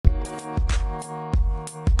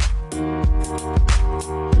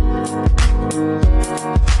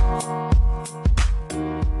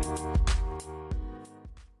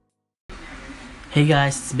Hey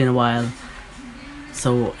guys, it's been a while.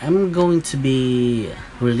 So I'm going to be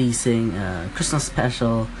releasing a Christmas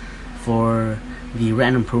special for the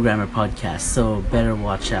Random Programmer podcast, so better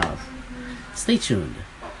watch out. Stay tuned.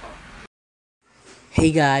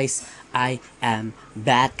 Hey guys, I am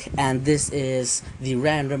back, and this is the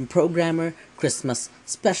Random Programmer Christmas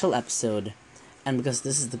special episode. And because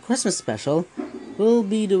this is the Christmas special, we'll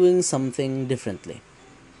be doing something differently.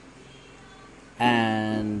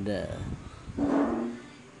 And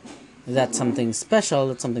that something special,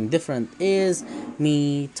 that something different is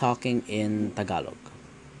me talking in Tagalog.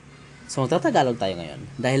 So magta-Tagalog tayo ngayon.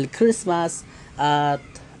 Dahil Christmas at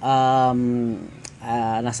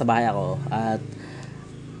nasa bahay ako at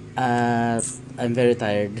I'm very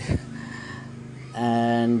tired.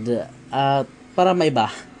 And para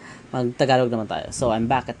maiba, mag-Tagalog naman tayo. So I'm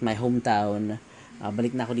back at my hometown.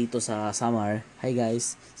 Balik na ako dito sa Samar. Hi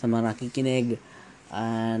guys, sa mga nakikinig.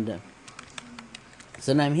 And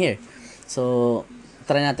so now I'm here. So,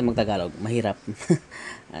 try natin mag-Tagalog. Mahirap.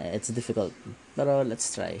 It's difficult. Pero let's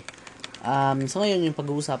try. So ngayon yung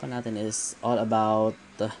pag-uusapan natin is all about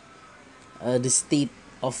the state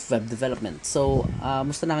of web development. So,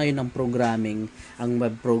 musta na ngayon ang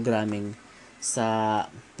web programming sa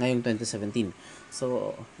ngayong 2017.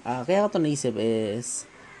 So, kaya ko ito naisip is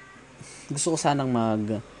gusto ko sanang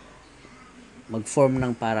mag-form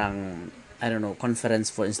ng parang, I don't know, conference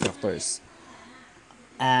for instructors.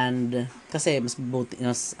 And kasi mas mabuti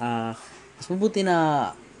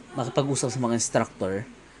na makipag-usap sa mga instructor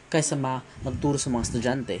kaysa magturo sa mga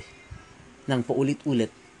estudyante ng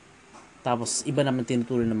paulit-ulit. Tapos iba naman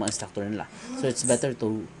tinuturo ng mga instructor nila. So it's better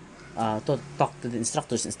to talk to the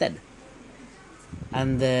instructors instead.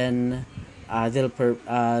 And then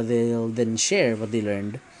they'll then share what they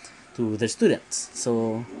learned to their students.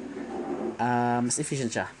 So mas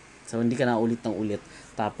efficient siya. So hindi ka na ulit ng ulit.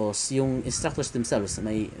 Tapos yung instructors themselves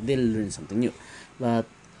they'll learn something new. But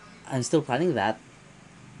I'm still planning that,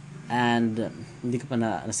 and hindi ko pa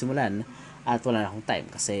nasimulan at wala na akong time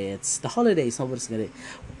kasi it's the holidays. Nobody's gonna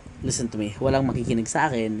listen to me. Walang makikinig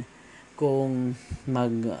sa akin kung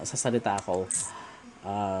magsasalita ako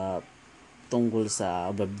tungkol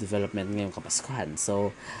sa web development ngayong Kapaskuhan.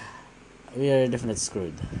 So we are definitely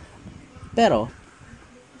screwed. Pero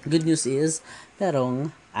good news is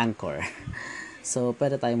merong Anchor. So,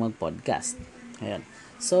 pwede tayong mag-podcast. Ayan.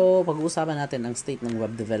 So, pag-uusapan natin ang state ng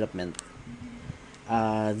web development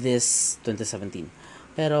this 2017.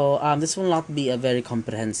 Pero, this will not be a very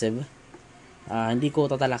comprehensive. Hindi ko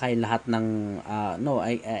tatalakayin lahat ng...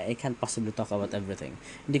 I can't possibly talk about everything.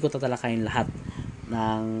 Hindi ko tatalakayin lahat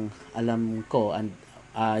ng alam ko. And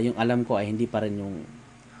yung alam ko ay hindi pa rin yung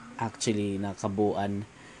actually nakabuuan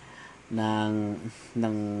ng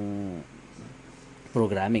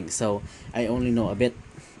programming. So, I only know a bit,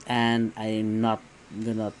 and I'm not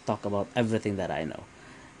gonna talk about everything that I know.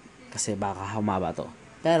 Kasi baka humaba to.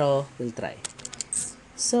 Pero, we'll try.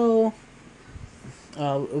 So,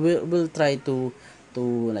 we'll try to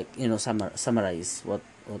like, summarize what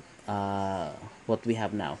we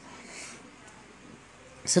have now.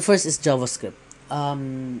 So, first is JavaScript.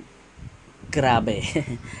 Grabe.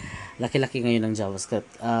 Laki-laki ngayon ng JavaScript.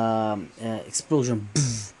 Explosion.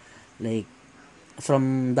 Like,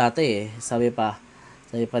 from dati sabi pa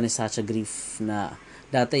ni Sasha Grief na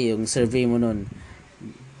dati yung survey mo nun,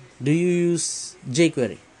 do you use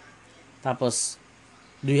jQuery? Tapos,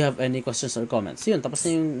 do you have any questions or comments? Yun, tapos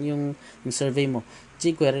na yung survey mo.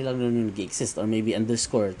 jQuery lang nun yung nag-exist, or maybe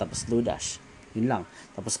underscore, tapos Lodash. Yun lang.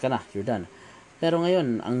 Tapos ka na, you're done. Pero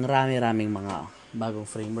ngayon, ang rami-raming mga bagong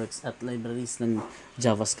frameworks at libraries ng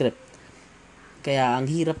JavaScript. Kaya, ang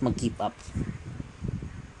hirap mag-keep up.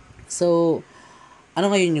 So, ano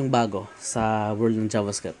ngayon yung bago sa world ng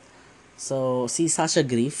JavaScript? So, si Sasha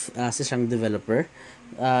Grief, si siyang developer.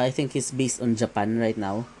 I think he's based on Japan right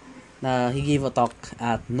now. He gave a talk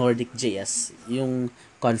at Nordic.js, yung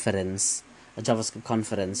conference, a JavaScript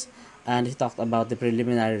conference. And he talked about the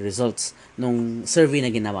preliminary results nung survey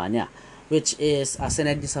na ginawa niya. Which is,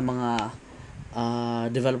 sinend niya sa mga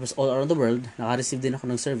developers all around the world. Naka-receive din ako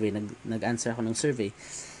ng survey. Nag-answer ako ng survey.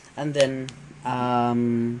 And then,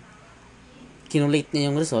 kinulate niya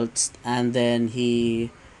yung results, and then he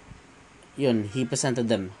presented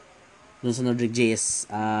them dun sa Nordic.js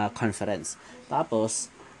conference. Tapos,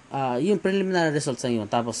 yung preliminary results lang yun.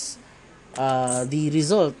 Tapos, the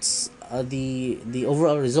results, the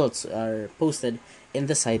overall results are posted in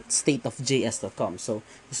the site stateofjs.com. So,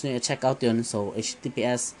 gusto nyo i-check out yun. So,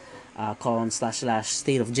 https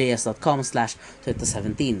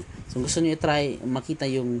stateofjs.com/stateofjs.com/2017. So, gusto nyo i-try makita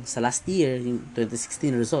yung sa last year, yung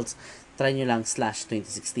 2016 results, try nyo lang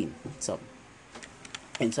 /2016. So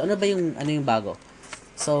ano yung bago?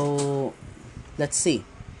 So, let's see.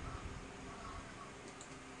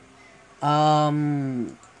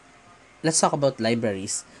 Um, let's talk about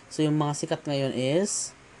libraries. So, yung mga sikat ngayon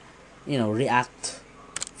is, React,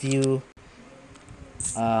 Vue,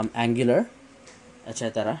 Angular,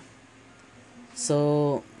 etc.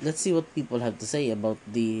 So, let's see what people have to say about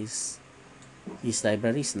these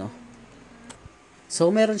libraries, no? So,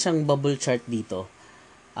 meron siyang bubble chart dito.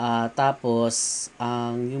 Tapos,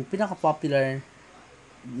 yung pinaka-popular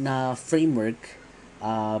na framework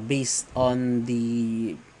based on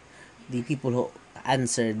the people who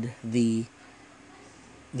answered the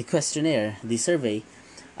questionnaire, the survey,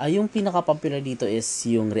 yung pinaka-popular dito is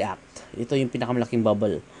yung React. Ito yung pinakamalaking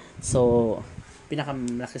bubble. So,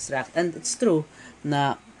 pinakamalaki is React. And it's true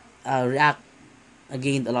na React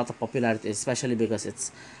gained a lot of popularity, especially because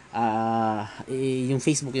it's yung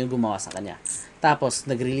Facebook yung gumawa sa kanya. Tapos,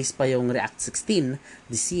 nag-release pa yung React 16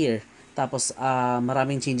 this year. Tapos,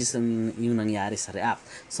 maraming changes yung nangyari sa React.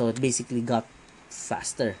 So, it basically got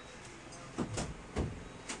faster.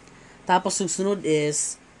 Tapos, yung sunod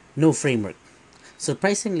is no framework.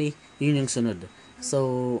 Surprisingly, yun yung sunod.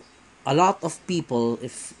 So, a lot of people,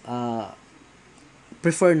 if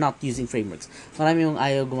prefer not using frameworks. Marami yung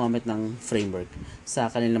ayaw gumamit ng framework sa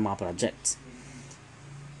kanilang mga projects.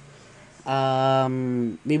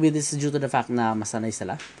 Maybe this is due to the fact na masanay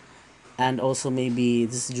sila. And also maybe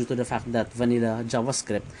this is due to the fact that vanilla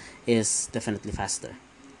JavaScript is definitely faster.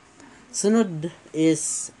 Sunod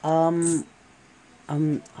is,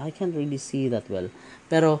 I can't really see that well.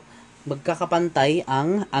 Pero, magkakapantay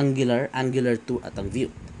ang Angular 2 at ang Vue.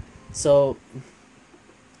 So,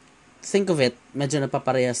 think of it, medyo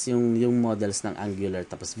napaparehas yung models ng Angular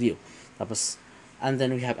tapos Vue. Tapos, and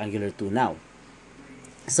then we have Angular 2 now.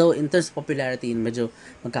 So, in terms of popularity, medyo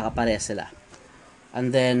magkakaparehas sila. And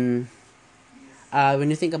then, when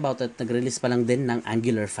you think about it, nag-release pa lang din ng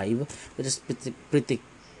Angular 5, which is pretty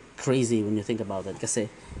crazy when you think about it. Kasi,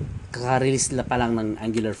 kaka-release nila pa lang ng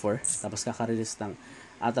Angular 4, tapos kaka-release ng,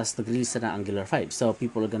 tapos nag-release na ng Angular 5. So,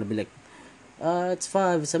 people are gonna be like, it's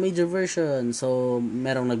 5, it's a major version, so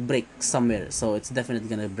merong nag-break somewhere, so it's definitely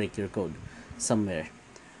gonna break your code somewhere.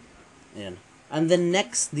 Ayan. And then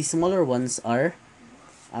next, the smaller ones are,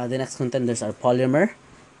 the next contenders are Polymer,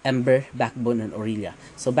 Ember, Backbone, and Aurelia.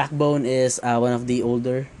 So Backbone is one of the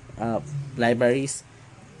older libraries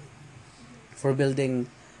for building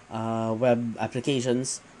web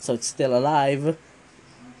applications, so it's still alive.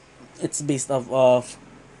 It's based off of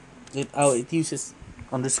it uses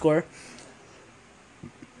underscore.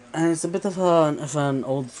 And it's a bit of an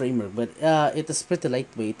old framework, but it is pretty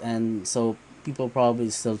lightweight, and so people probably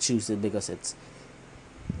still choose it because it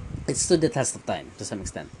stood the test of time to some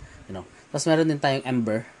extent, you know. Tapos meron din tayong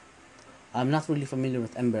Ember. I'm not really familiar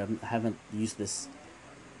with Ember. I haven't used this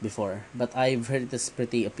before, but I've heard it is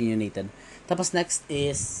pretty opinionated. Tapos next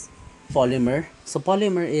is Polymer. So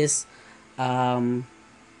Polymer is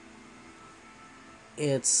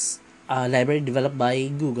it's a library developed by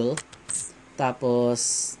Google.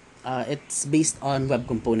 Tapos it's based on web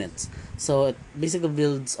components. So it basically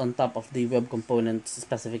builds on top of the web component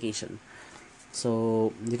specification.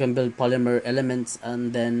 So you can build Polymer elements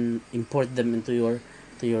and then import them into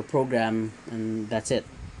your program, and that's it.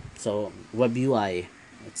 So web UI,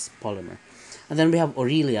 it's Polymer. And then we have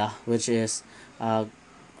Aurelia, which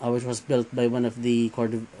which was built by one of the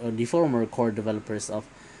former core developers of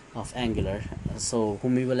Angular. So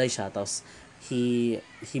humiwalay siya, tapos he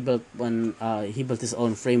built his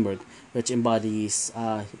own framework which embodies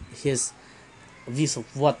his views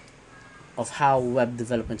of how web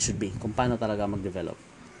development should be, kung paano talaga mag-develop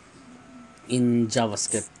in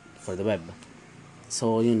JavaScript for the web.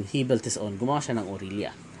 So yun, he built his own, gumawa siya ng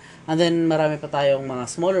Aurelia. And then marami pa tayong mga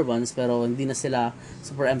smaller ones pero hindi na sila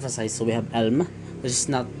super emphasized. So we have Elm, which is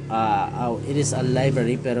not it is a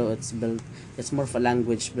library pero it's more of a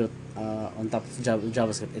language built on top of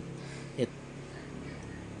JavaScript.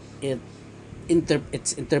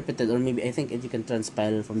 It's interpreted, or maybe I think you can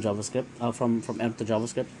transpile from JavaScript, from Elm to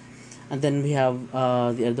JavaScript. And then we have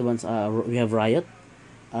the other ones. We have Riot,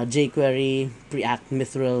 jQuery, Preact,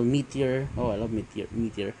 Mithril, Meteor. Oh, I love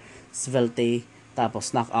Meteor, Svelte,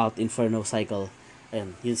 tapos Knockout, Inferno, Cycle.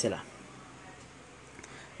 Ayan, yun sila.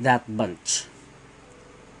 That bunch.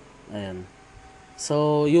 Ayan.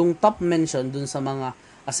 So yung top mention dun sa mga,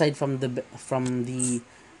 aside from the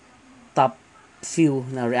top few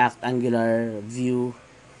na React, Angular, Vue,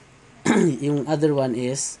 yung other one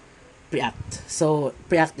is Preact. So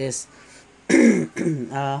Preact is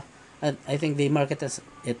I think they market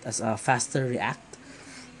it as a faster React,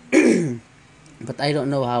 but I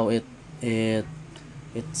don't know how it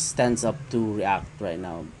stands up to React right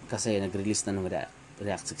now kasi nag-release na ng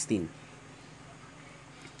React 16.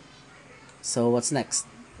 So what's next?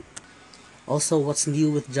 Also, what's new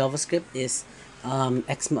with JavaScript is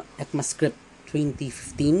ECMAScript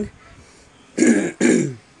 2015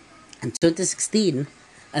 and 2016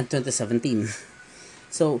 and 2017.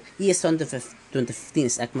 So ES 2015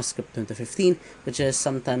 is ECMAScript 2015, which is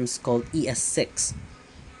sometimes called ES6,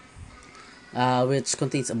 which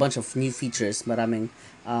contains a bunch of new features, maraming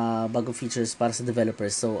bagong features para sa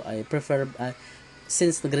developers. So I prefer,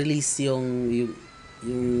 since nag-release yung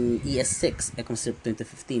ES6, ECMAScript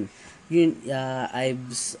 2015,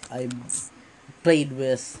 I've played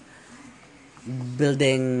with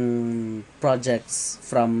building projects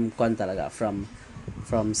from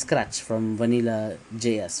from scratch, from vanilla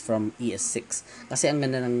JS, from ES6, kasi ang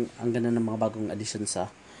ganda ng mga bagong addition sa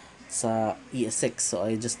ES6, so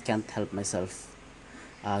I just can't help myself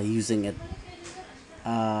using it,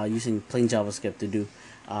 using plain JavaScript to do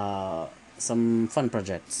some fun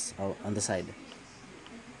projects on the side.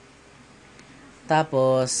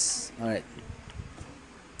 Tapos, alright.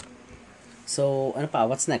 So, ano pa?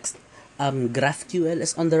 What's next? GraphQL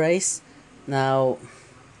is on the rise. Now,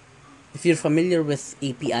 if you're familiar with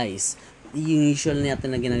APIs, yung usual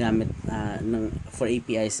natin na ginagamit for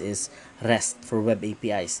APIs is REST, for web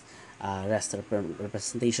APIs. REST,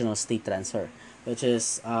 representational state transfer, which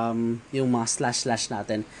is yung mga slash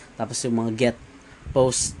natin, tapos yung mga get,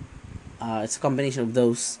 post, it's a combination of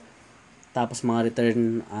those, tapos mga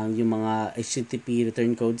return, yung mga HTTP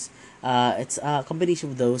return codes, it's a combination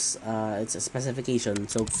of those, it's a specification,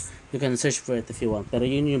 so you can search for it if you want, pero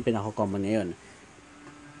yun yung pinaka-common ngayon.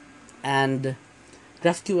 And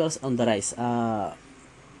GraphQL's on the rise.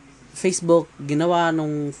 Facebook, ginawa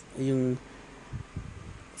yung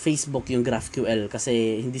Facebook yung GraphQL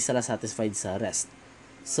kasi hindi sila satisfied sa REST.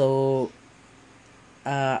 So,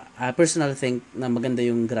 I personally think na maganda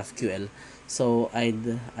yung GraphQL. So, I'd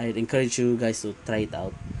encourage you guys to try it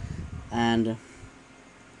out. And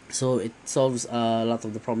so, it solves a lot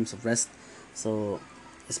of the problems of REST. So,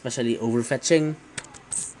 especially overfetching.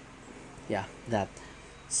 Yeah, that.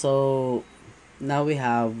 So, now we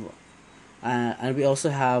have, and we also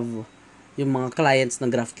have yung mga clients ng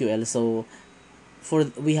GraphQL. So,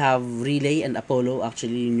 we have Relay and Apollo,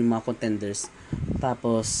 actually yung mga contenders.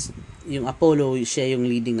 Tapos, yung Apollo, siya yung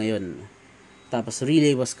leading ngayon. Tapos,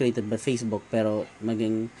 Relay was created by Facebook, pero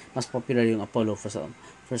maging mas popular yung Apollo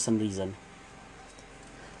for some reason.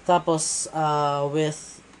 Tapos,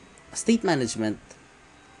 with state management,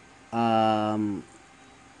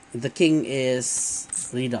 the king is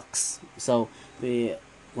Redux. So, we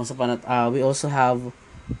also have,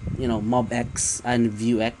 MobX and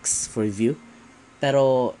Vuex for Vue.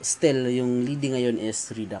 Pero still, yung leading ngayon is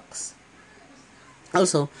Redux.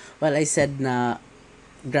 Also, while I said na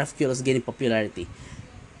GraphQL is gaining popularity,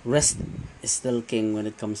 REST is still king when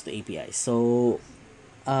it comes to APIs. So,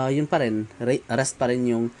 yun pa rin, REST pa rin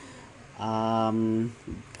yung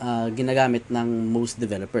ginagamit ng most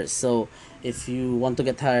developers. So, if you want to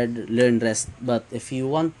get hired, learn REST. But if you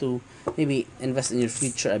want to maybe invest in your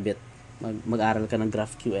future a bit, mag-aral ka ng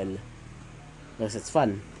GraphQL because it's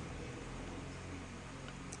fun.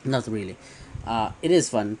 Not really. It is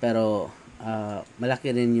fun, pero malaki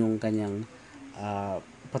rin yung kanyang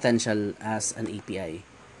potential as an API,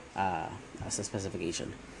 as a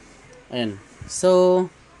specification. Ayan. So,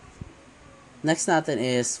 next natin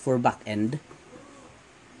is for backend.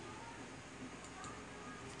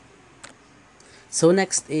 So,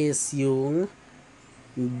 next is yung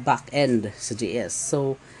backend sa JS.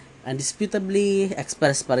 So, indisputably,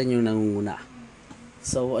 Express pa rin yung nangunguna.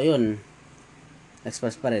 So, ayun.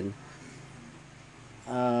 Express pa rin.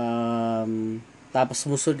 Tapos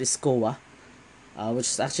sumunod is Koa, which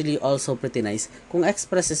is actually also pretty nice. Kung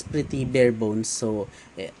Express is pretty bare bones, so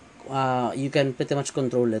you can pretty much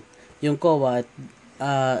control it. Yung Koa,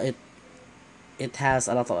 it has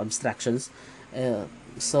a lot of abstractions,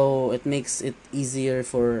 so it makes it easier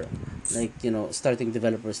for starting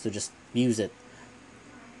developers to just use it.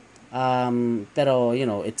 Pero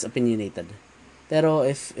it's opinionated. Pero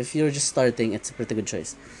if you're just starting, it's a pretty good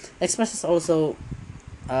choice. Express is also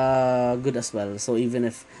good as well. So even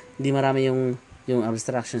if hindi marami yung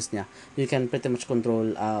abstractions niya, you can pretty much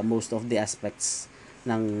control most of the aspects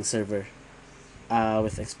ng server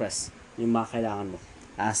with Express. Yung mga kailangan mo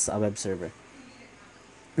as a web server.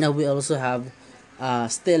 Now we also have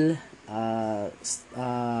still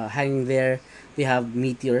hanging there, we have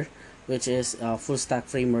Meteor, which is a full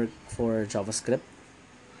stack framework for JavaScript.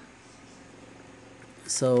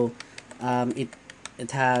 So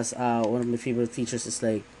it has one of my favorite features is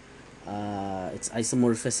like its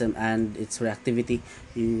isomorphism and its reactivity.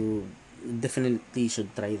 You definitely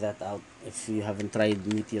should try that out if you haven't tried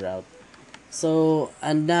Meteor out. So,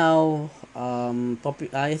 and now,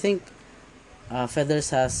 I think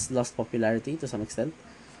Feathers has lost popularity to some extent.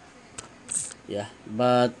 Yeah,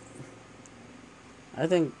 but I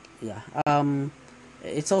think, yeah.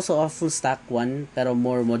 It's also a full stack one, pero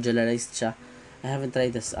more modularized siya. I haven't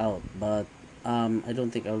tried this out, but I don't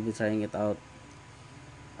think I'll be trying it out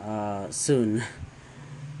soon.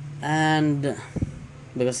 And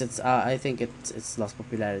because I think it's lost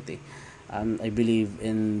popularity. I believe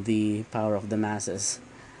in the power of the masses.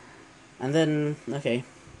 And then, okay,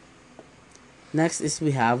 next is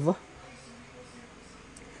we have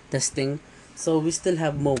testing. So we still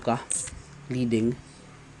have Mocha leading.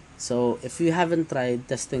 So if you haven't tried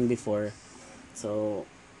testing before, so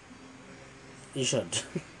you should.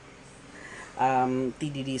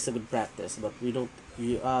 TDD is a good practice, but we don't.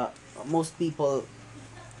 Most people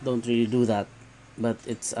don't really do that, but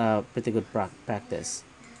it's a pretty good practice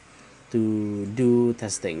to do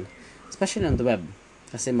testing, especially on the web,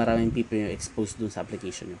 kasi maraming people yung exposed dun sa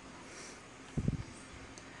application nyo.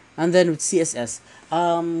 And then with CSS,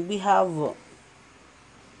 we have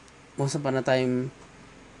once upon a time,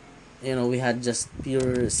 we had just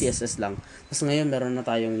pure CSS lang. Tapos ngayon, meron na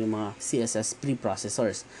tayong yung mga CSS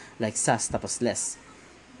preprocessors, like Sass tapos less.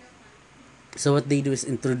 So what they do is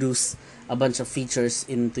introduce a bunch of features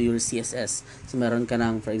into your CSS. So meron ka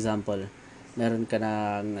ng, for example, meron ka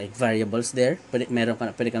ng like variables there, pwede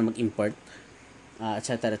ka mag-import,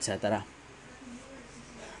 etc. etc.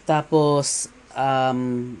 Tapos,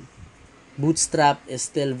 Bootstrap is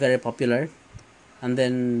still very popular, and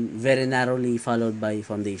then very narrowly followed by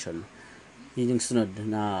Foundation. Yun yung sunod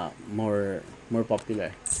na more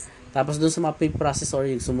popular. Tapos dun sa mga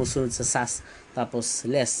preprocessor, yung sumusunod sa Sass, tapos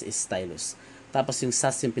less is Stylus. Tapos yung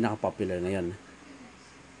Sass yung pinaka-popular ngayon.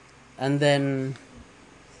 And then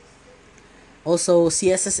also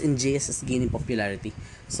CSS and JS is gaining popularity.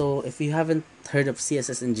 So if you haven't heard of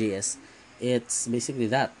CSS and JS, it's basically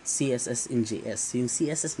that, CSS in JS. Yung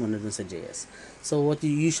CSS mo na dun sa JS. So what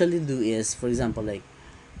you usually do is, for example, like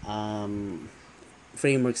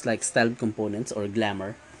frameworks like Styled Components or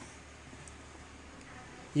Glamour,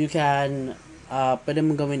 you can, pwede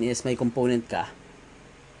mong gawin is may component ka,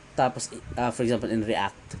 tapos, for example, in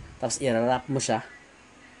React, tapos i-wrap mo siya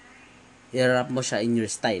in your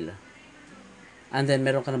style. And then,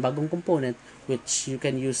 meron ka na bagong component which you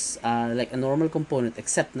can use like a normal component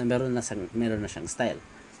except na meron na siyang style.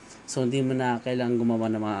 So, hindi mo na kailangan gumawa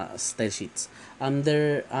ng mga style sheets.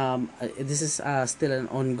 This is still an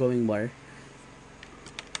ongoing war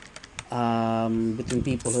between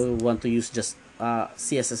people who want to use just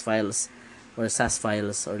CSS files or Sass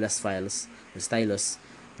files or less files or stylus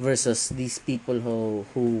versus these people who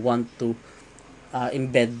want to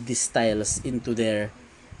embed these styles into their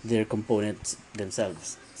components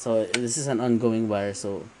themselves. So this is an ongoing war,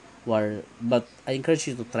 but I encourage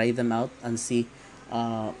you to try them out and see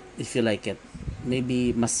if you like it.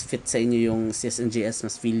 Maybe mas fit sa inyo yung CSS and JS,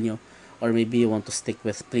 mas feel nyo, or maybe you want to stick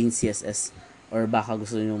with plain CSS, or baka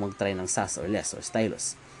gusto nyo mag-try ng Sass or less or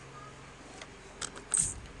stylus.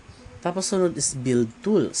 Tapos sunod is build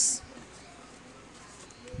tools.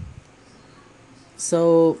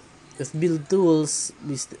 So with build tools,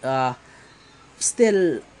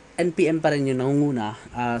 still NPM pa rin yung nangunguna.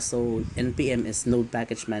 So NPM is Node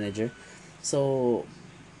Package Manager. So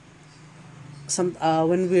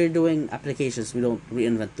when we're doing applications, we don't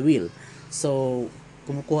reinvent the wheel. So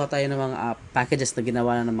kumukuha tayo ng mga packages na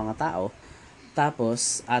ginawa na ng mga tao,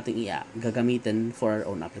 tapos ating gagamitin for our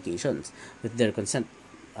own applications with their consent,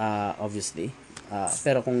 obviously.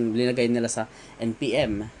 Pero kung linagay nila sa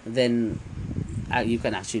NPM, then you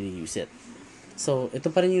can actually use it. So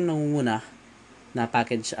ito pa rin yung nangunguna na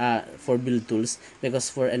package for build tools, because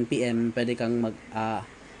for NPM pwede kang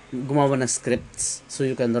gumawa ng scripts, so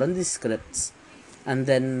you can run these scripts and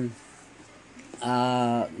then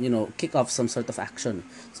kick off some sort of action.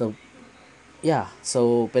 So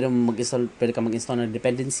pwede kang mag-install ng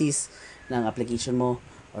dependencies ng application mo,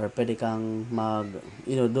 or pwede kang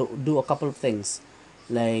do a couple of things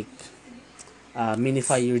like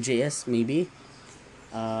minify your JS maybe,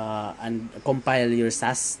 and compile your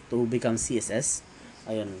Sass to become CSS.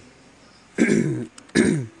 Ayun.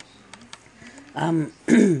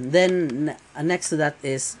 Then next to that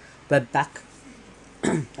is Webpack.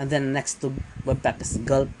 And then next to Webpack is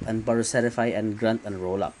Gulp and Barocerify and Grunt and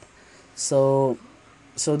Rollup. So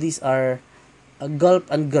these are Gulp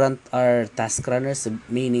and Grunt are task runners,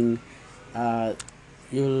 meaning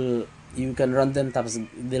you can run them, tapos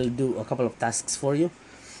they'll do a couple of tasks for you.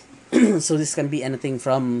 So this can be anything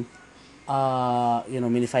from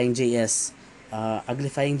minifying JS,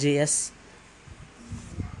 uglifying JS,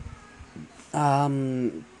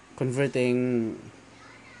 converting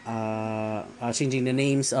changing the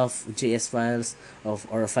names of JS files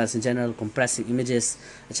or files in general, compressing images,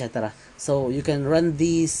 etc. So you can run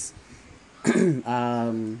these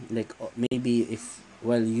like maybe if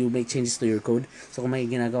while you make changes to your code. So kung may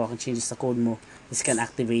ginagawa kang changes sa code mo, this can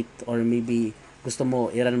activate, or maybe gusto mo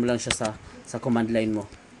i-run mo lang siya sa command line mo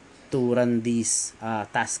to run these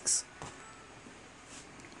tasks.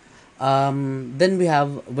 Then we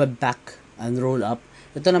have Webpack and Rollup.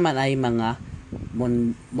 Ito naman ay mga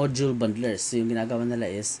module bundlers. So, yung ginagawa nila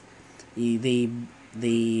is they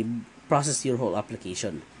process your whole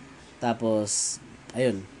application. Tapos,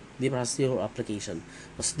 ayun, they process your whole application.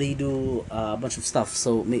 Tapos, they do a bunch of stuff.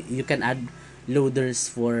 So, you can add loaders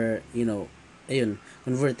for, ayun,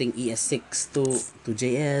 converting ES6 to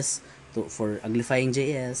JS, for uglifying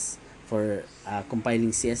JS, for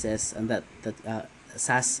compiling CSS, and that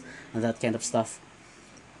SAS, and that kind of stuff.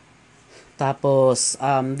 Tapos,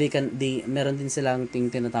 meron din silang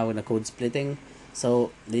tinatawag na code splitting. So,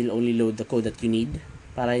 they'll only load the code that you need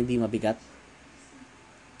para hindi mabigat,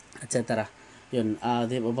 etc. Yun,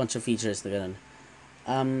 they have a bunch of features na ganun.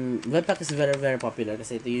 Webpack is very, very popular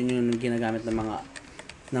kasi ito yun yung ginagamit ng mga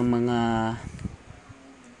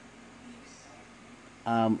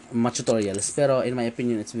tutorials. Pero in my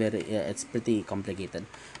opinion, it's pretty complicated.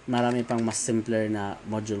 Marami pang mas simpler na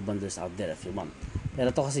module bundlers out there if you want. Pero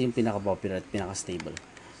ito kasi yung pinaka-popular at pinaka-stable.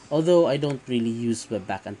 Although I don't really use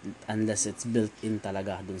Webpack unless it's built in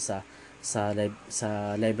talaga dun sa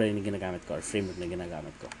library na ginagamit ko or framework na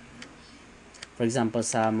ginagamit ko. For example,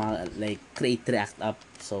 sa mga like create React app,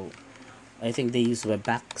 so I think they use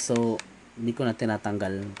Webpack. So hindi ko na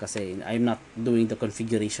tinatanggal kasi I'm not doing the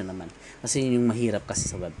configuration naman. Kasi yun yung mahirap kasi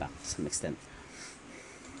sa Webpack to some extent.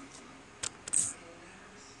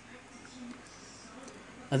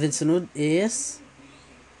 And then sunod is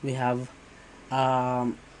we have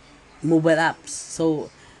mobile apps. So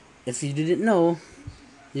if you didn't know,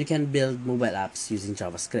 you can build mobile apps using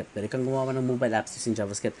JavaScript. Pwede kang gumawa ng mobile apps using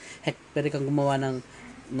JavaScript. Heck, pwede kang gumawa ng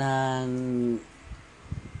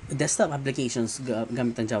desktop applications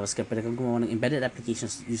gamit ng JavaScript. Pwede kang gumawa ng embedded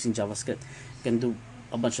applications using JavaScript. You can do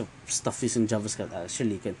a bunch of stuff using JavaScript.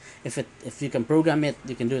 Actually, if you can program it,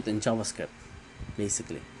 you can do it in JavaScript,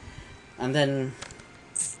 basically. And then,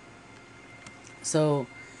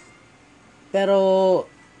 pero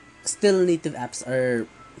still native apps are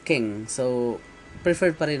king. So,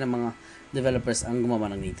 preferred pa rin ng mga developers ang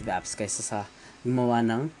gumawa ng native apps kaysa sa gumawa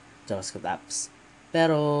ng JavaScript apps.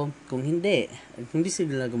 Pero kung hindi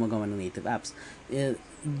sila gumagawa ng native apps,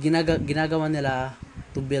 ginagawa nila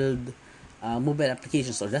to build mobile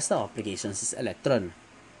applications or desktop applications is Electron.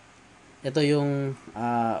 Ito yung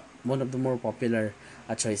one of the more popular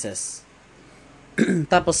choices.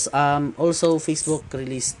 Tapos also Facebook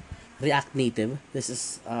released React Native. This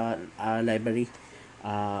is a library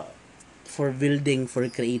for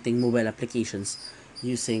creating mobile applications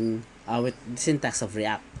using with the syntax of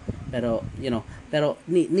React. Pero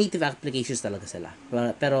native applications talaga sila.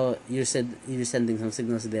 Pero you're sending some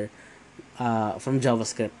signals there from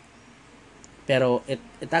JavaScript. Pero it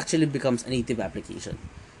actually becomes a native application.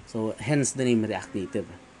 So hence the name React Native.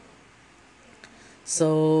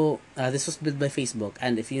 So this was built by Facebook,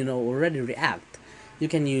 and if you know already React, you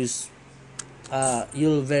can use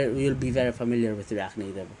you'll be very familiar with React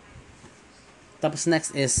Native. Tapos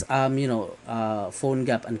next is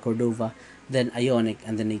PhoneGap and Cordova, then Ionic,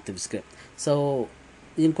 and then NativeScript. So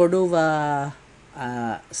yung Cordova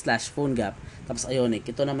 / PhoneGap, tapos Ionic,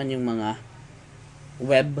 ito naman yung mga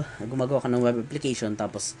gumagawa ka ng web application,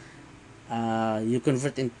 tapos you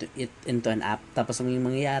convert it into an app. Tapos ang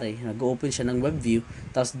mangyayari, nag-open siya ng web view,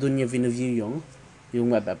 tapos dun niya view yung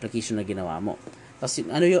web application na ginawa mo. Tapos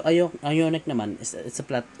yung Ionic naman, it's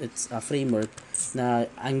a framework na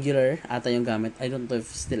Angular ata yung gamit. I don't know if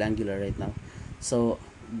it's still Angular right now. So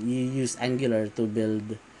you use Angular to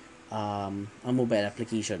build a mobile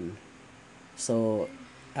application. So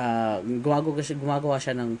gumagawa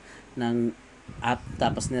siya ng app,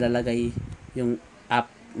 tapos nilalagay yung app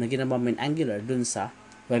na ginawa mo in Angular dun sa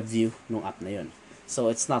web view ng app na yun. So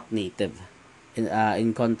it's not native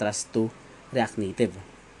in contrast to React Native.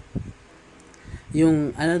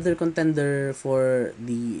 Yung another contender for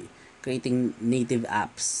the creating native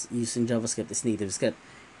apps using JavaScript is NativeScript.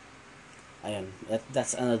 Ayan,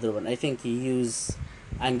 that's another one. I think you use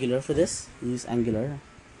Angular for this. You use Angular.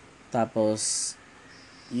 Tapos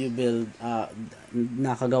you build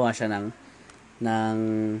nakagawa siya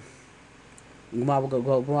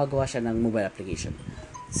gumagawa siya ng mobile application.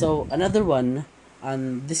 So another one,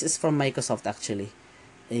 this is from Microsoft actually,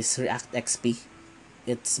 is React XP.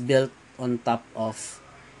 It's built on top of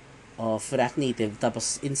of React Native.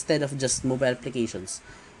 Tapos instead of just mobile applications,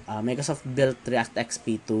 Microsoft built React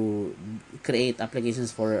XP to create applications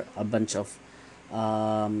for a bunch of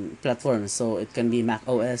platforms. So it can be Mac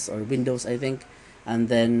OS or Windows, I think. And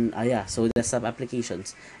then yeah, so desktop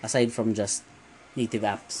applications aside from just native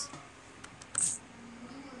apps.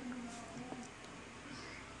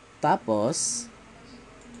 Tapos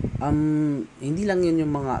hindi lang yun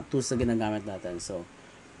yung mga tools na ginagamit natin. So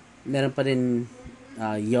meron pa rin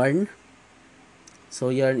Yarn.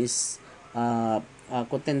 So Yarn is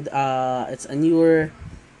it's a newer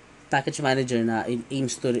package manager na it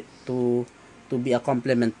aims to be a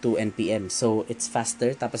complement to NPM. So it's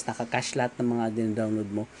faster, tapos naka-cache lahat ng mga din-download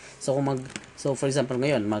mo. So so for example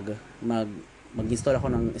ngayon mag-install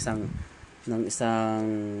ako ng isang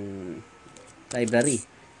library.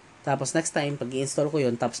 Tapos next time pag i-install ko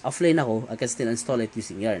 'yon, tapos offline ako, I can still install it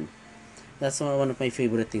using Yarn. That's one of my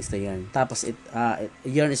favorite things to Yarn. Tapos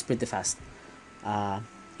Yarn is pretty fast.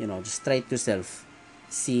 Just try it yourself.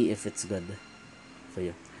 See if it's good for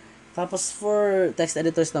you. Tapos for text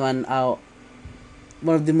editors naman,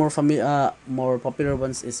 one of the more popular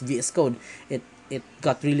ones is VS Code. It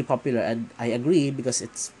got really popular, and I agree because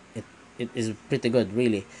it is pretty good,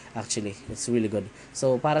 really. Actually, it's really good.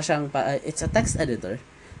 So para siyang it's a text editor,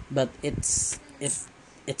 but it's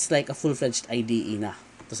like a full-fledged IDE na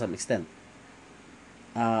to some extent.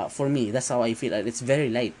 For me, that's how I feel. It's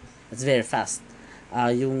very light. It's very fast.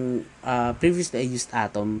 Previously I used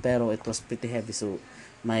Atom, pero it was pretty heavy, so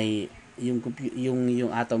yung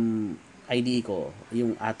Atom IDE ko,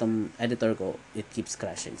 yung Atom editor ko, it keeps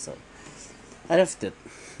crashing. So I left it.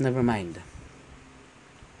 Never mind.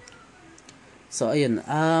 So ayun,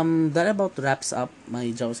 that about wraps up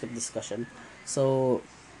my JavaScript discussion. So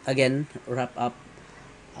again, wrap up.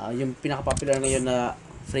 Yung pinaka-popular ngayon na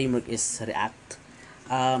framework is React.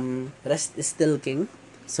 REST is still king.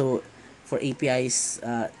 So for APIs,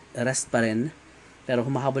 REST pa rin, pero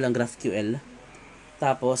humahabol ang GraphQL.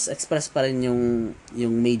 Tapos Express pa rin yung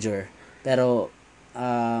major, pero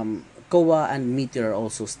Koa and Meteor are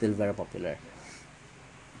also still very popular.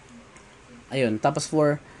 Ayun, tapos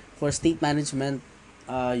for state management,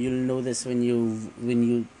 you'll know this when you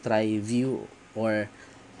try Vue or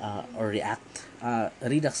React.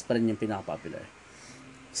 Redux pa rin yung pinaka-popular.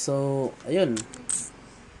 So ayun,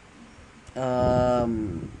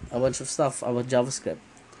 a bunch of stuff about JavaScript.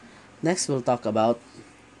 Next, we'll talk about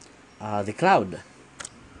the cloud.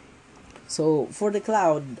 So for the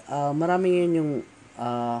cloud, marami ngayon yung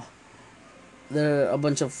there are a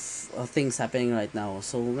bunch of things happening right now.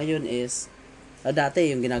 So ngayon is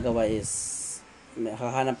dati yung ginagawa is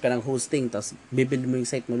hahanap ka ng hosting, tapos bibuild mo yung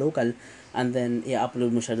site mo local, and then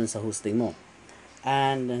i-upload mo siya dun sa hosting mo.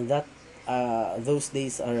 And that those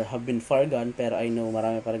days have been far gone, pero I know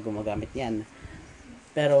marami pa rin gumagamit yan.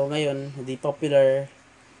 Pero ngayon, the popular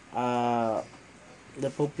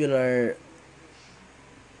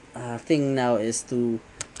thing now is to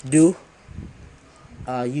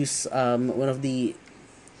use one of the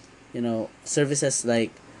services like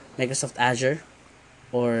Microsoft Azure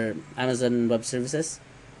or Amazon Web Services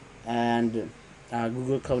and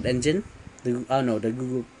Google Cloud Engine, the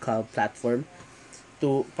Google Cloud Platform,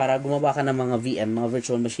 para gumawa ka ng mga VM, mga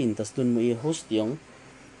virtual machine, tapos dun mo i-host yung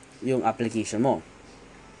application mo.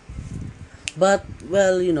 But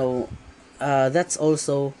that's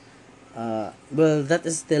also that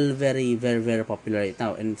is still very, very, very popular right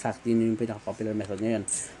now. In fact, yun yung pinaka-popular method ngayon.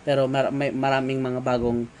 Pero maraming mga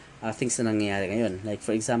bagong things na nangyayari ngayon. Like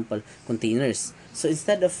for example, containers. So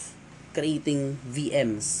instead of creating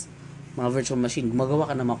VMs, mga virtual machine,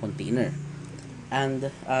 gumagawa ka ng mga container.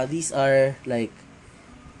 And these are like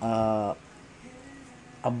a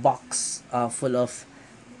box full of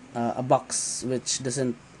a box which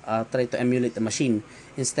doesn't try to emulate the machine.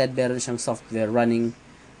 Instead, meron siyang software running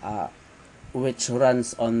which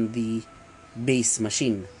runs on the base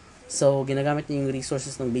machine. So ginagamit niya yung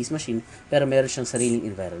resources ng base machine, pero meron siyang sariling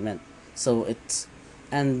environment. So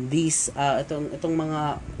these itong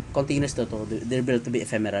mga containers they're built to be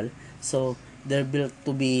ephemeral. So they're built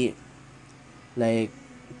to be like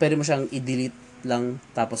pwede mo siyang i-delete lang,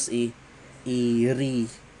 tapos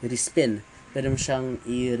i-respin. Pwede mo siyang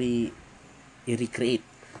i-recreate.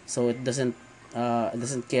 So it doesn't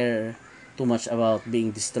care too much about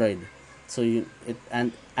being destroyed. So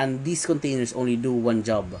and these containers only do one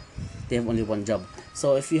job. They have only one job.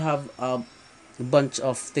 So if you have a bunch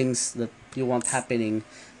of things that you want happening,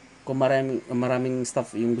 kung maraming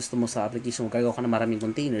stuff yung gusto mo sa application mo, gagawa ka na maraming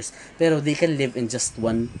containers, pero they can live in just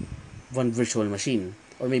one virtual machine,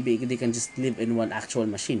 or maybe they can just live in one actual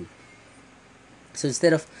machine. So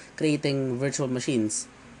instead of creating virtual machines,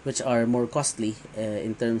 which are more costly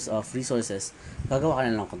in terms of resources, gagawa ka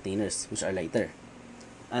na lang ng containers which are lighter.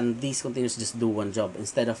 And these containers just do one job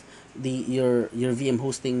instead of your VM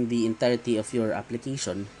hosting the entirety of your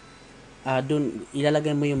application. Dun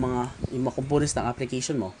ilalagay mo yung mga components ng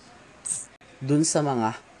application mo dun sa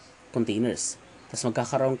mga containers. Tapos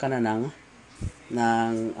magkakaroon ka na ng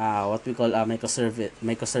what we call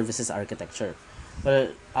microservices architecture.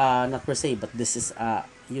 Well, not per se, but this is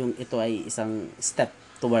ito ay isang step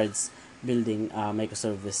towards building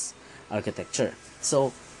microservice architecture.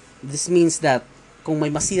 So this means that kung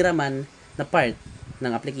may masira man na part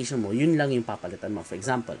ng application mo, yun lang yung papalitan mo. For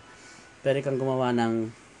example, pwede kang gumawa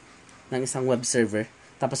ng isang web server,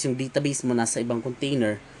 tapos yung database mo nasa ibang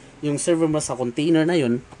container, yung server mo sa container na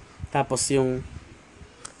yun, tapos yung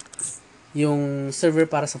server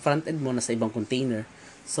para sa front end mo nasa ibang container.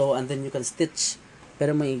 So, and then you can stitch,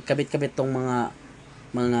 pero may kabit-kabit tong mga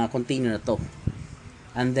container na to.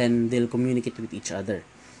 And then they'll communicate with each other.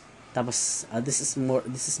 Tapos this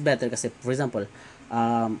is better kasi for example,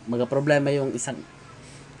 magka-problema yung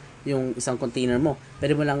isang container mo.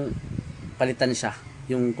 Pwede mo lang palitan siya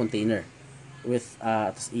yung container with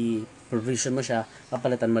tapos i-provision mo siya,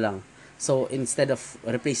 papalitan mo lang. So instead of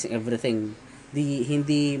replacing everything,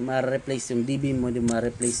 hindi ma-replace yung DB mo, hindi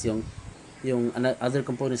ma-replace yung other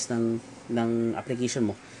components ng application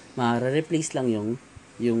mo. Ma-replace lang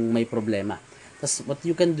yung may problema. Tapos what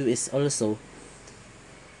you can do is also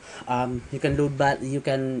you can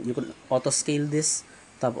auto scale this,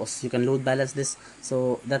 tapos you can load balance this.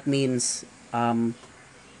 So that means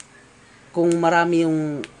kung marami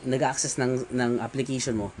yung nag-access ng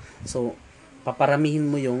application mo, so paparamihin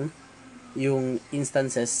mo yung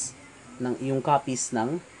instances yung copies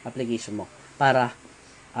ng application mo para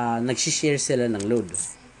nag-share sila ng load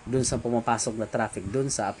dun sa pumapasok na traffic dun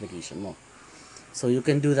sa application mo. So you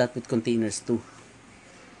can do that with containers too.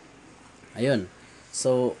 Ayun.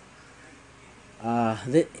 So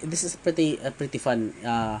this is a pretty fun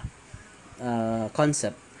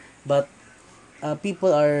concept, but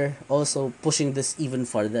people are also pushing this even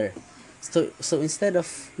further. So instead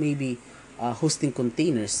of maybe hosting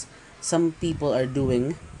containers, some people are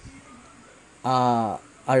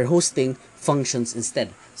hosting functions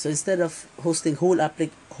instead. So instead of hosting whole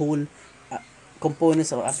components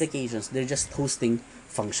or applications, they're just hosting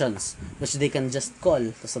functions which they can just call.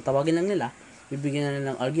 Tapos tawagin lang nila, bibigyan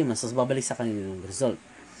na ng arguments, tapos babalik sa kanila yung result.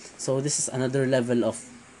 So this is another level of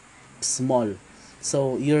small.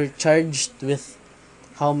 So you're charged with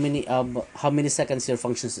how many seconds your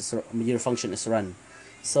function is run.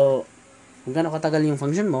 So kung gaano katagal yung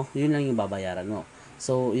function mo, yun lang yung babayaran mo.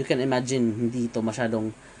 So you can imagine hindi ito masyadong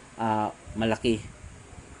malaki,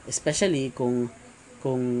 especially kung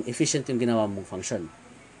efficient yung ginawa mong function.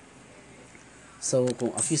 So kung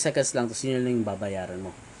a few seconds lang, tapos yun lang yung babayaran mo.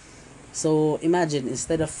 So imagine,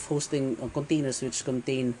 instead of hosting containers which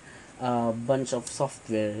contain a bunch of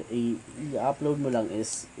software, i-upload mo lang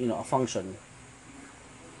is a function,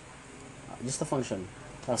 just a function,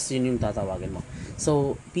 tapos yun yung tatawagin mo.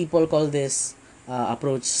 So people call this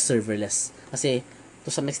approach serverless kasi to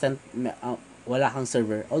some extent wala kang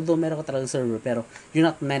server, although meron ka talagang server, pero you're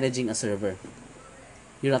not managing a server,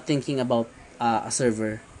 you're not thinking about a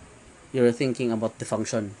server, you're thinking about the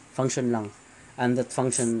function lang. And that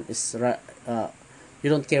function is you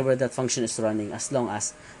don't care where that function is running as long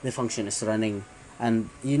as the function is running, and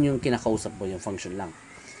yun yung kinakausap mo, yung function lang.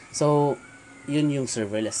 So yun yung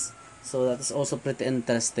serverless. So that is also pretty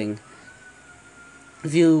interesting.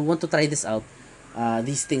 If you want to try these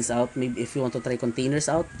things out, maybe if you want to try containers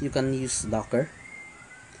out, you can use Docker.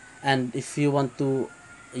 And if you want to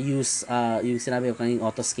use yung sinabi ko kanina,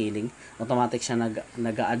 auto scaling, automatic siya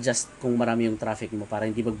nag-a-adjust kung marami yung traffic mo para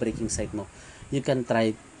hindi mag-break yung site mo, you can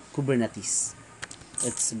try Kubernetes.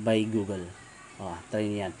 It's by Google. Try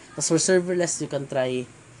niyo yan. Tapos for serverless, you can try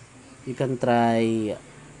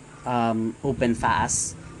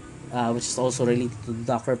OpenFaaS, which is also related to the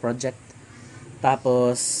Docker project.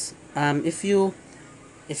 Tapos if you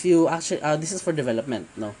actually this is for development,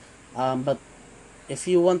 no, but if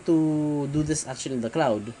you want to do this actually in the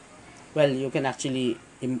cloud, well, you can actually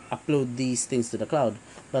upload these things to the cloud,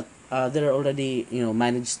 but there are already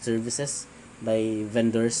managed services by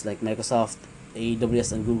vendors like Microsoft,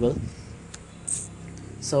 AWS, and Google.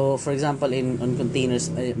 So for example, on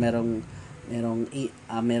containers, merong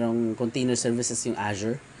container services yung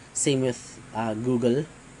Azure, same with Google,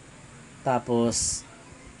 tapos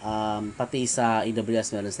pati sa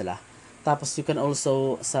AWS meron sila. Tapos you can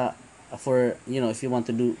also if you want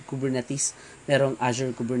to do Kubernetes, merong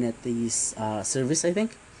Azure Kubernetes service, I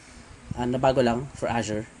think. Na bago lang for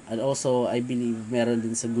Azure. And also I believe meron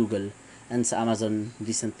din sa Google. and sa Amazon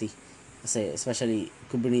recently. Kasi especially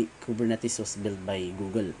Kubernetes was built by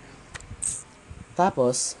Google.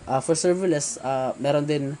 Tapos, for serverless, merong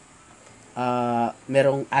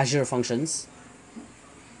Azure Functions.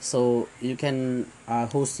 So, you can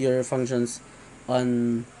host your functions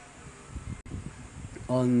on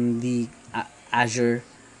the Azure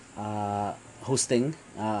hosting,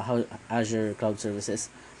 Azure Cloud Services.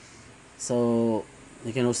 So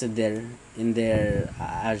you can host it there in their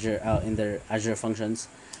Azure functions,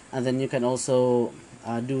 and then you can also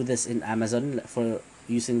do this in Amazon for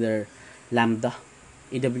using their Lambda,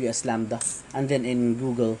 AWS Lambda, and then in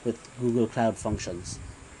Google with Google Cloud Functions.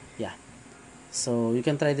 Yeah, so you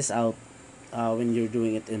can try this out when you're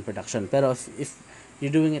doing it in production. Pero if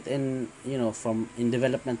you're doing it in from in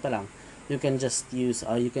development pa lang, you can use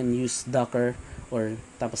Docker or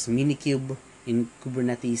tapos Minikube in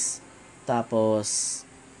Kubernetes, tapos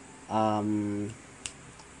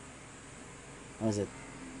what was it?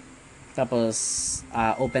 Tapos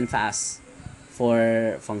OpenFast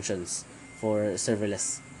for functions for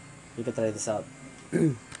serverless. You can try this out.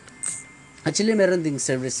 Actually, meron ding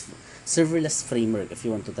serverless framework if you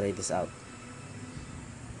want to try this out.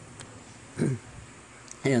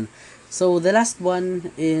 Ayun. So, the last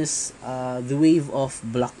one is the wave of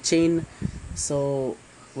blockchain. So,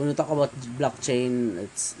 when we talk about blockchain,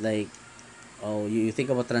 it's like, you think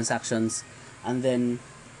about transactions, and then,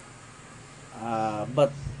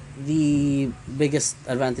 but the biggest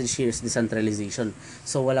advantage here is decentralization.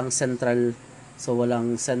 So, walang central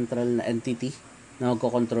na entity na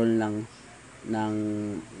magko-control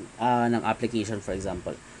ng application, for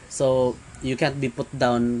example. So, you can't be put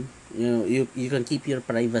down, you can keep your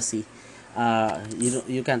privacy.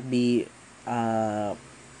 You can't be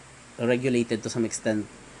regulated to some extent.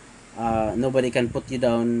 Nobody can put you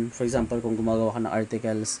down. For example, kung gumagawa ka ng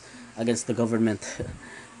articles against the government,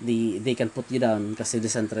 they can put you down kasi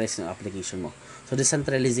decentralized yung application mo. So,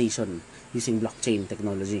 decentralization using blockchain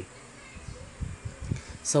technology.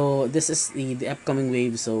 So, this is the upcoming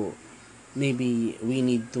wave. So, maybe we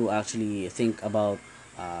need to actually think about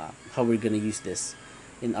how we're gonna use this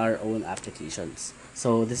in our own applications.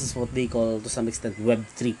 So, this is what they call, to some extent, Web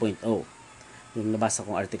 3.0. Yung nabasa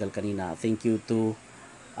kong article kanina. Thank you to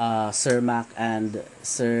Sir Mac and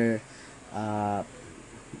Sir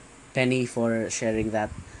Penny for sharing that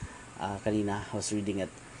kanina. I was reading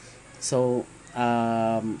it. So,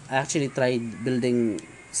 I actually tried building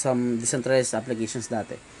some decentralized applications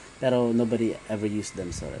dati, pero nobody ever used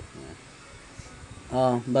them. So,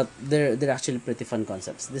 but they're actually pretty fun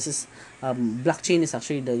concepts. This is blockchain is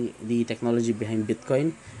actually the technology behind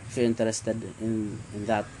Bitcoin. If you're interested in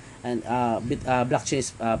that, and blockchain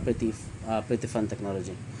is pretty fun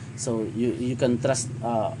technology. So you can trust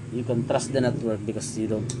the network because you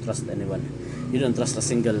don't trust anyone. You don't trust a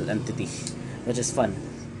single entity, which is fun.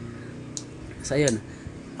 So yun.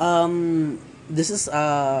 This is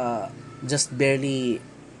just barely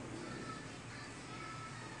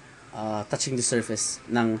touching the surface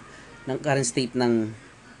ng current state ng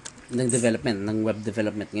development, ng web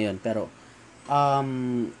development ngayon. Pero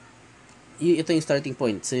ito yung starting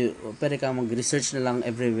point. So pwede ka mag-research na lang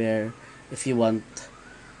everywhere if you want.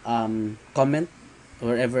 Comment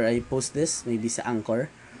wherever I post this, maybe sa Anchor,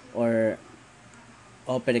 or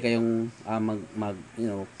pwede kayong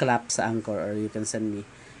clap sa Anchor, or you can send me,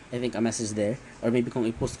 I think, a message there, or maybe kung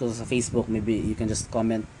i-post ko sa Facebook, maybe you can just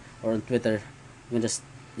comment, or on Twitter you can just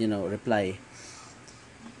reply.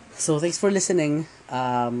 So thanks for listening.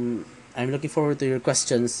 I'm looking forward to your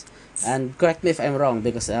questions, and correct me if I'm wrong,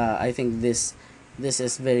 because I think this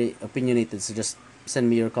is very opinionated, so just send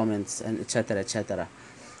me your comments and etc.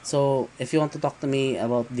 So if you want to talk to me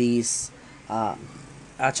about these,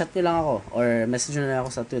 chat nyo lang ako, or message nyo lang ako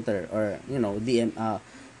sa Twitter, or DM,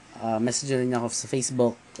 message nyo lang ako sa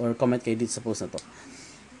Facebook, or comment kayo dito sa post na to.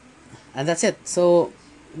 And that's it. So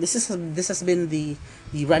this has been the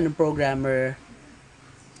Random Programmer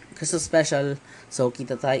Christmas special. So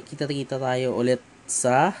kita tayo ulit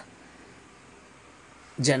sa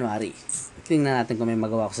January. Tingnan natin kung may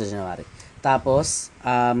magawa ko sa January. Tapos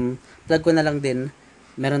plug ko na lang din,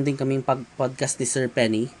 meron din kaming podcast ni Sir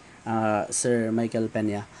Penny, Sir Michael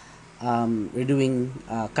Peña. We're doing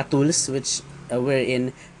Katools, which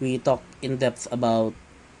wherein we talk in depth about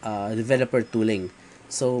developer tooling.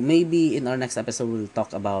 So maybe in our next episode we'll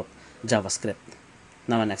talk about JavaScript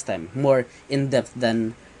naman next time, more in depth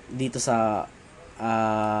than dito sa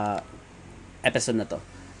episode na to.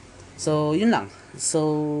 So yun lang.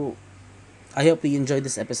 So I hope you enjoyed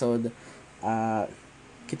this episode.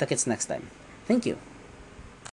 Kita-kits next time. Thank you.